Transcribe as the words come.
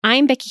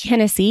I'm Becky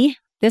Hennessy.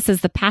 This is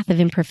The Path of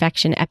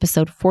Imperfection,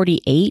 episode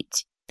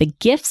 48, The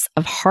Gifts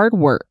of Hard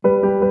Work.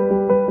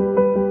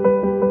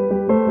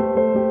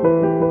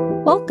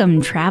 Welcome,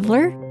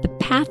 traveler. The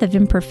Path of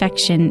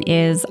Imperfection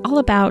is all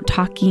about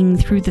talking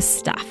through the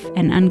stuff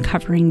and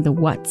uncovering the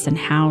whats and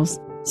hows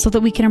so that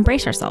we can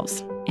embrace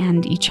ourselves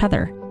and each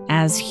other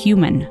as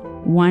human,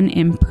 one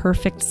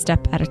imperfect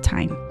step at a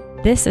time.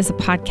 This is a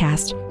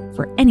podcast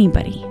for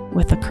anybody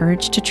with the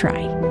courage to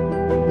try.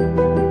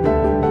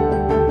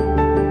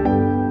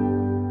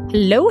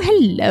 Hello,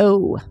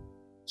 hello.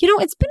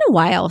 It's been a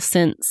while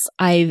since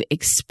I've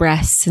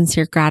expressed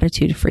sincere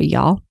gratitude for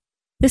y'all.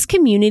 This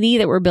community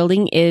that we're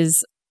building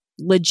is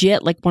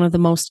legit like one of the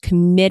most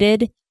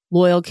committed,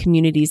 loyal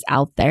communities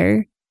out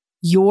there.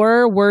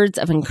 Your words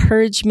of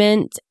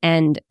encouragement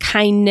and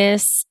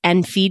kindness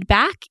and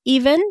feedback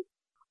even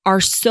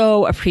are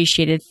so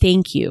appreciated.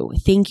 Thank you.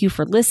 Thank you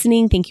for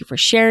listening. Thank you for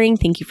sharing.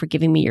 Thank you for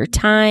giving me your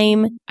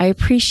time. I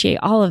appreciate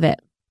all of it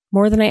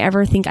more than I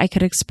ever think I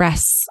could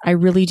express. I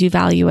really do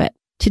value it.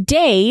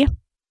 Today,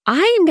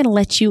 I am going to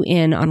let you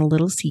in on a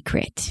little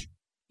secret.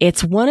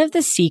 It's one of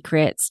the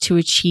secrets to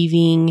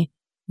achieving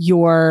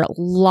your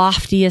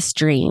loftiest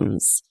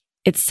dreams.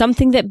 It's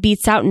something that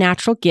beats out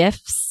natural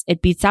gifts.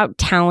 It beats out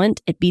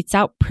talent. It beats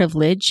out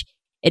privilege.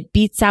 It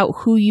beats out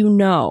who you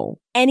know.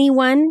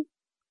 Anyone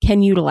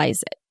can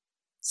utilize it.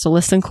 So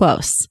listen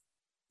close.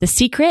 The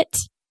secret,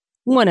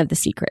 one of the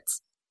secrets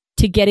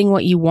to getting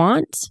what you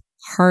want,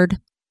 hard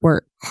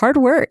work. Hard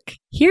work.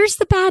 Here's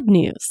the bad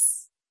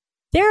news.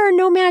 There are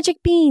no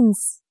magic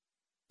beans.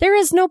 There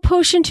is no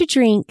potion to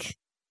drink.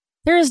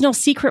 There is no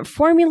secret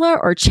formula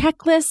or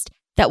checklist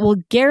that will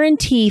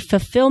guarantee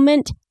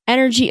fulfillment,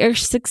 energy, or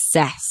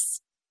success.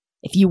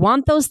 If you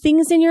want those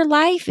things in your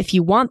life, if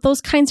you want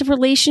those kinds of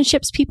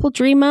relationships people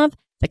dream of,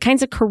 the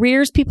kinds of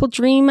careers people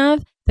dream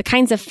of, the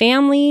kinds of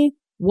family,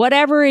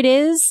 whatever it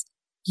is,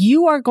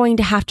 you are going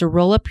to have to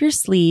roll up your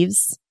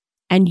sleeves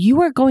and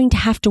you are going to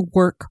have to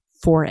work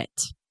for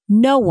it.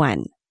 No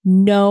one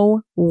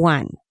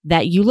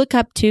that you look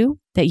up to,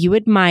 that you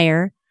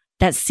admire,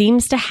 that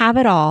seems to have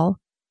it all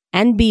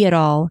and be it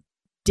all,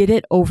 did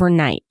it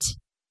overnight.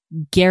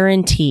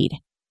 Guaranteed.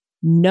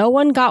 No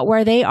one got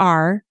where they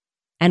are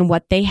and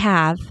what they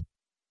have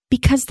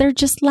because they're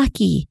just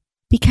lucky,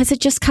 because it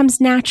just comes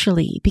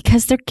naturally,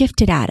 because they're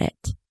gifted at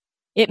it.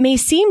 It may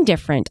seem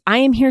different. I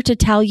am here to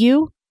tell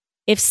you,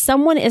 if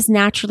someone is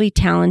naturally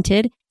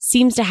talented,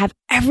 seems to have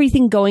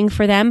everything going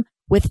for them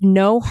with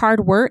no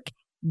hard work,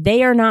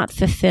 they are not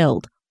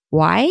fulfilled.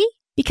 Why?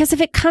 Because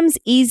if it comes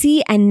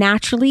easy and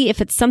naturally,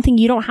 if it's something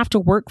you don't have to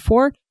work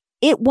for,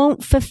 it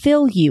won't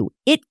fulfill you.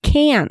 It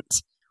can't.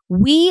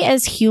 We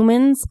as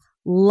humans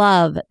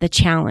love the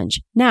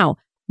challenge. Now,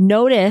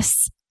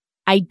 notice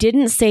I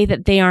didn't say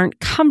that they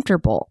aren't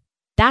comfortable.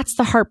 That's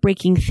the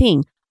heartbreaking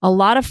thing. A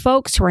lot of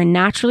folks who are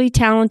naturally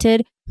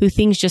talented, who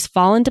things just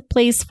fall into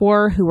place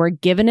for, who are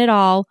given it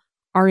all,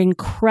 are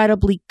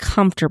incredibly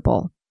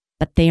comfortable,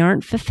 but they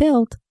aren't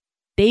fulfilled.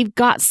 They've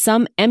got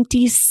some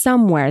empty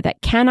somewhere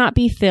that cannot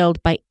be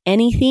filled by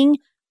anything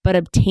but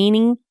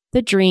obtaining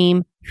the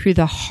dream through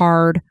the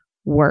hard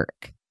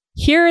work.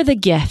 Here are the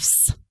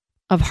gifts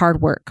of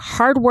hard work.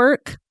 Hard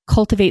work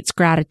cultivates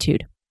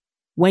gratitude.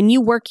 When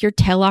you work your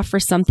tail off for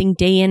something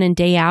day in and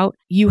day out,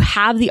 you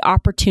have the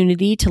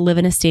opportunity to live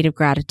in a state of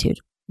gratitude.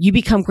 You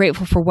become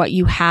grateful for what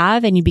you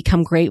have and you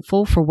become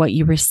grateful for what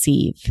you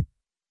receive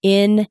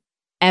in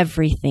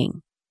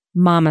everything.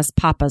 Mamas,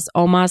 papas,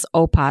 omas,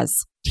 opas,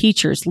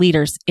 teachers,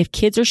 leaders. If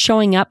kids are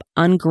showing up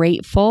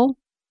ungrateful,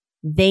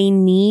 they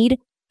need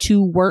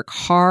to work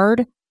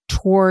hard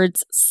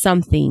towards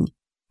something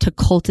to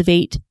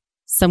cultivate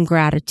some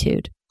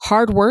gratitude.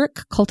 Hard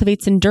work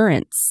cultivates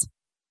endurance.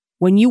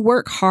 When you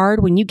work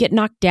hard, when you get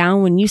knocked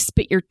down, when you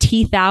spit your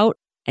teeth out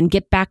and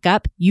get back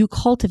up, you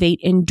cultivate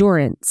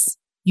endurance.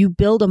 You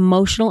build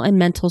emotional and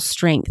mental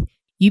strength.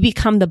 You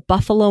become the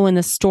buffalo in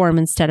the storm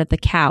instead of the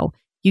cow.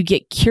 You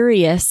get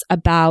curious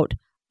about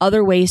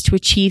other ways to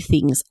achieve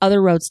things,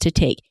 other roads to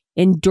take.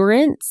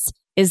 Endurance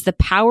is the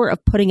power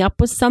of putting up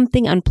with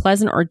something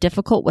unpleasant or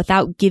difficult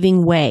without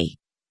giving way.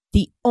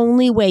 The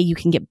only way you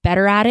can get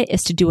better at it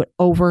is to do it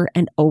over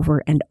and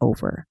over and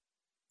over.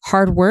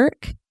 Hard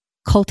work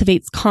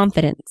cultivates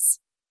confidence.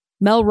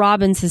 Mel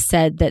Robbins has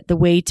said that the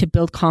way to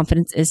build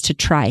confidence is to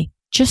try.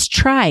 Just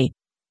try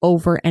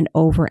over and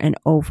over and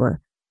over.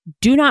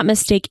 Do not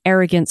mistake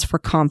arrogance for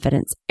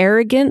confidence.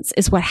 Arrogance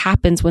is what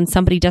happens when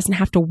somebody doesn't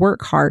have to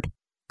work hard.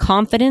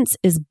 Confidence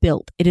is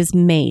built. It is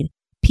made.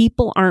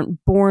 People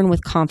aren't born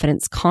with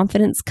confidence.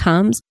 Confidence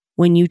comes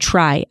when you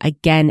try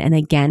again and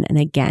again and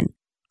again.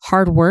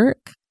 Hard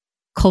work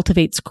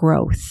cultivates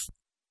growth.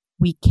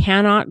 We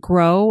cannot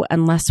grow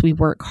unless we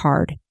work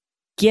hard.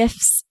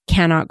 Gifts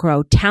cannot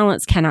grow.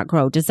 Talents cannot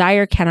grow.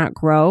 Desire cannot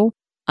grow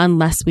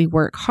unless we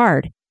work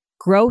hard.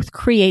 Growth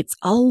creates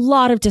a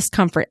lot of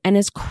discomfort and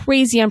is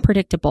crazy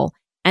unpredictable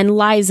and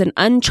lies in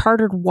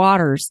uncharted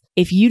waters.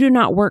 If you do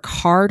not work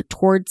hard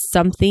towards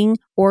something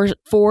or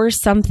for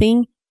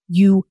something,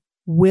 you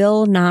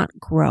will not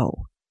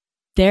grow.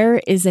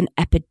 There is an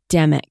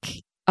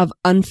epidemic of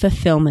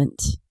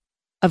unfulfillment,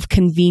 of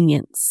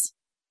convenience,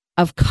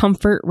 of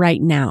comfort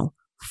right now.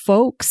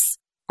 Folks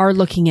are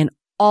looking in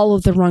all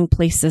of the wrong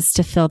places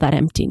to fill that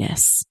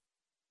emptiness.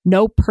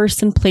 No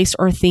person, place,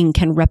 or thing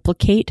can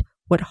replicate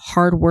what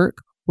hard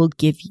work will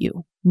give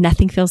you.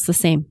 Nothing feels the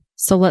same.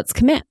 So let's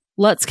commit.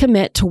 Let's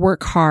commit to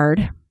work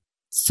hard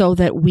so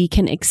that we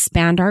can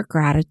expand our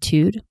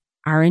gratitude,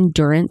 our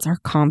endurance, our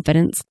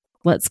confidence.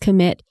 Let's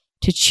commit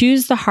to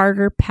choose the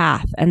harder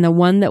path and the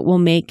one that will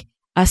make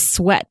us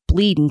sweat,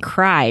 bleed, and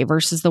cry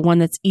versus the one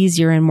that's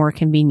easier and more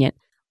convenient.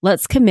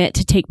 Let's commit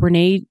to take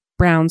Brene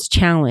Brown's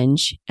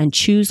challenge and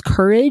choose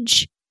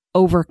courage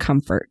over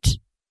comfort.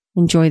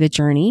 Enjoy the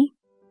journey.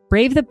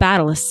 Brave the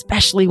battle,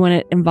 especially when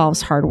it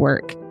involves hard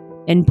work.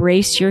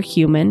 Embrace your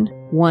human,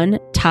 one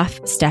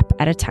tough step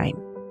at a time.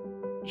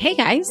 Hey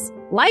guys,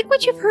 like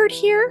what you've heard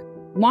here?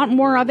 Want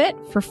more of it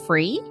for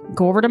free?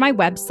 Go over to my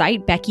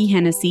website, Becky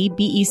Hennessy,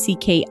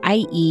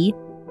 BeckieHennessy.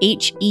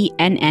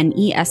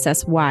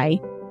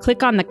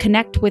 Click on the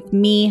Connect with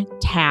Me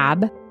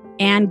tab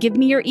and give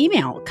me your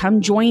email. Come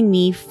join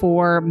me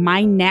for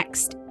my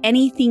next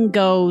Anything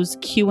Goes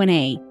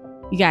Q&A.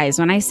 You guys,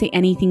 when I say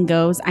anything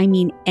goes, I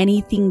mean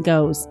anything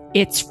goes.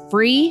 It's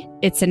free.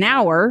 It's an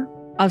hour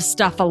of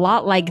stuff a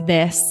lot like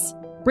this.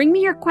 Bring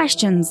me your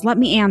questions. Let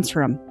me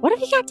answer them. What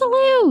have you got to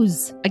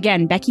lose?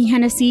 Again,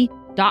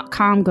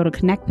 BeckyHennessy.com. Go to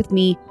Connect with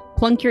Me.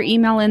 Plunk your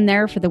email in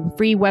there for the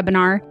free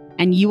webinar,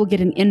 and you will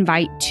get an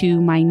invite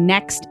to my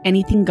next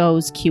Anything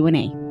Goes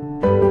Q&A.